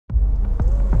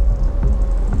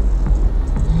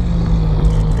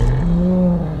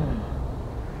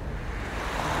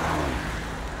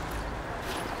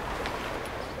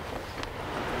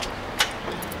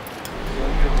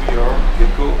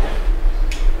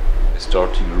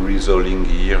started resolving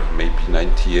here maybe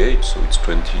 98, so it's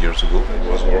 20 years ago. I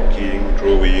was working,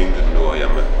 drawing, and now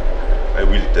I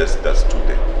will test that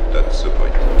today. That's the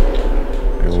point.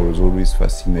 I was always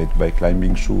fascinated by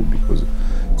climbing shoes because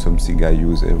it's something I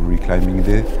use every climbing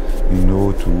day.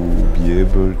 To be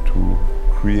able to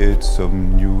create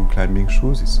some new climbing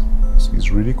shoes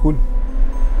is really cool.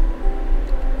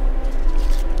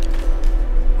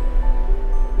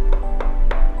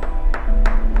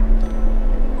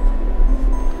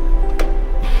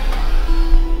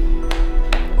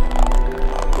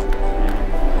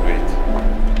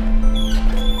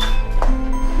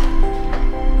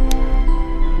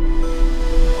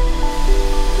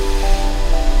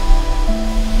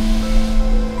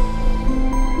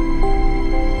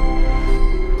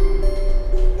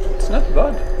 Not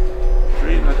bad,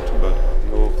 really not too bad.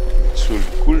 No, it should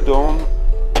cool down.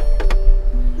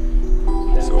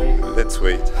 So let's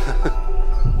wait.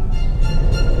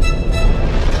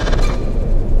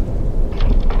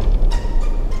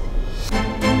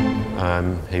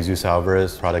 I'm Jesus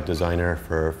Alvarez, product designer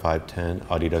for 510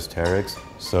 Adidas Terex.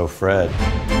 So Fred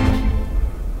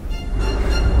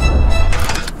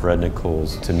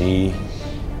Nicole's, to me,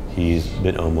 he's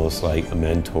been almost like a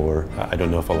mentor. I don't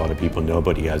know if a lot of people know,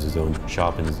 but he has his own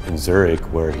shop in Zurich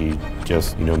where he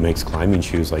just, makes climbing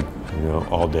shoes like,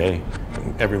 all day.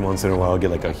 Every once in a while, I'll get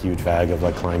like a huge bag of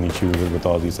like climbing shoes with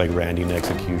all these like random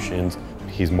executions.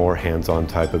 He's more hands-on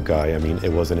type of guy. I mean,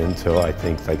 it wasn't until I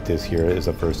think like this year is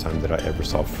the first time that I ever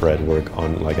saw Fred work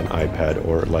on like an iPad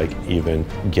or like even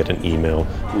get an email.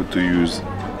 How to use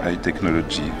high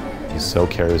technology. He's so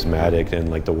charismatic, and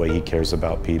like the way he cares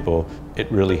about people, it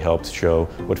really helps show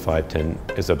what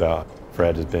 510 is about.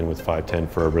 Fred has been with 510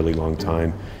 for a really long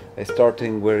time. I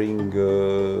started wearing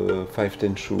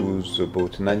 510 shoes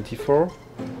about 94.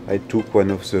 I took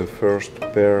one of the first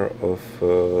pair of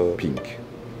pink.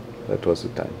 That was the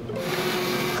time.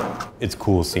 It's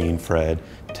cool seeing Fred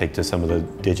take to some of the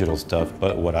digital stuff,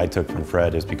 but what I took from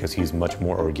Fred is because he's much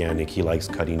more organic. He likes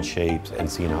cutting shapes and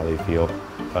seeing how they feel.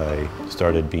 I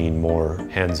started being more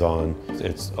hands-on.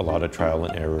 It's a lot of trial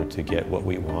and error to get what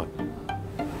we want.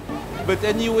 But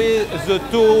anyway, the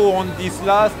toe on this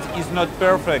last is not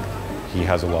perfect. He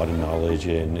has a lot of knowledge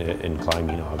in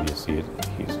climbing, obviously.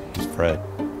 He's Fred.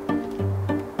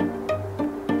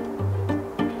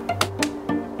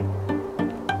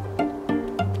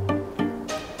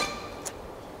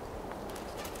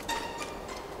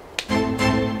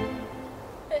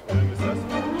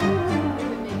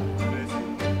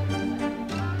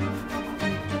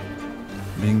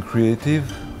 Being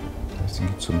creative, I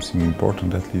think it's something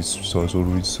important, at least so it's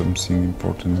always something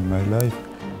important in my life.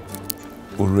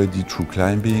 Already through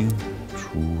climbing,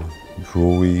 through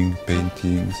drawing,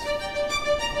 paintings.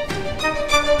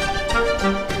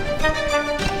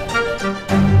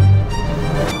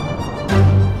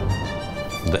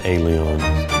 The Aleon.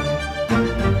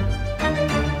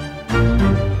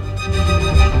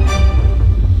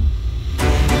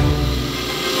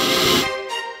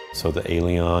 So the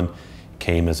Aleon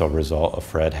came as a result of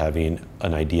Fred having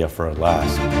an idea for a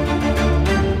last.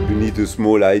 You need a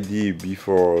small idea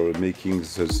before making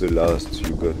the last.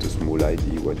 You got a small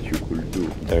idea what you could do.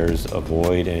 There's a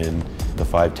void in the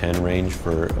 510 range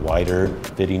for a wider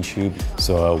fitting shoe,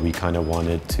 so we kind of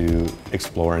wanted to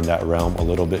explore in that realm a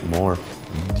little bit more.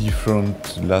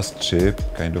 Different last shape,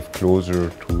 kind of closer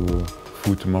to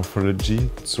foot morphology.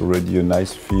 It's already a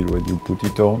nice feel when you put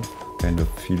it on. Kind of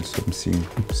feel something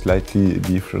slightly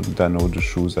different than other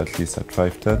shoes, at least at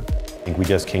 510. I think we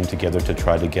just came together to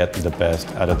try to get the best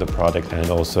out of the product,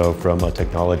 and also from a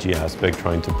technology aspect,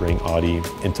 trying to bring Adi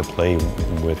into play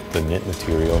with the knit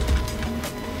material.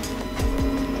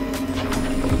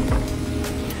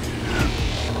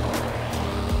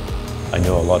 I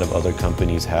know a lot of other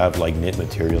companies have like knit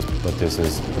materials, but this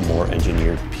is a more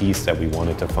engineered piece that we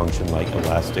wanted to function like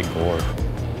elastic board.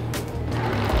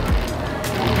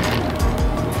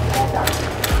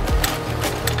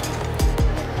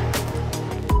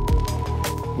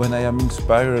 When I am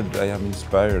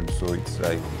inspired, so it's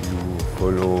like you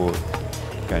follow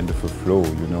kind of a flow,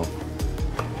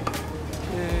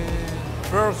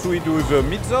 First we do the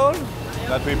midsole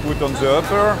that we put on the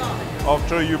upper.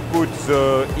 After you put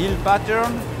the heel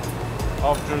pattern,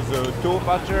 after the toe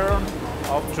pattern,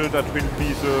 after that will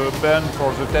be the bend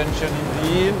for the tension in the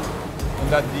heel,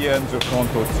 and at the end the front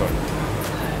outsole.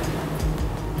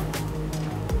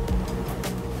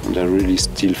 And I really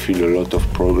still feel a lot of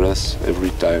progress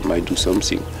every time I do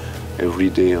something. Every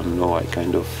day, now I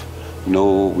kind of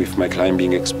know with my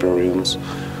climbing experience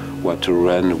what a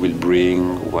run will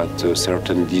bring, what a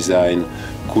certain design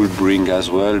could bring as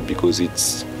well, because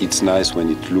it's nice when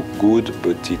it looks good,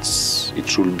 but it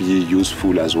should be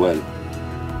useful as well.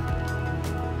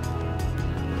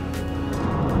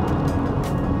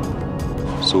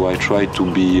 So I try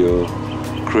to be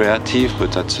creative,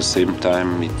 but at the same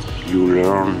time you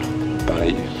learn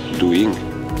by doing.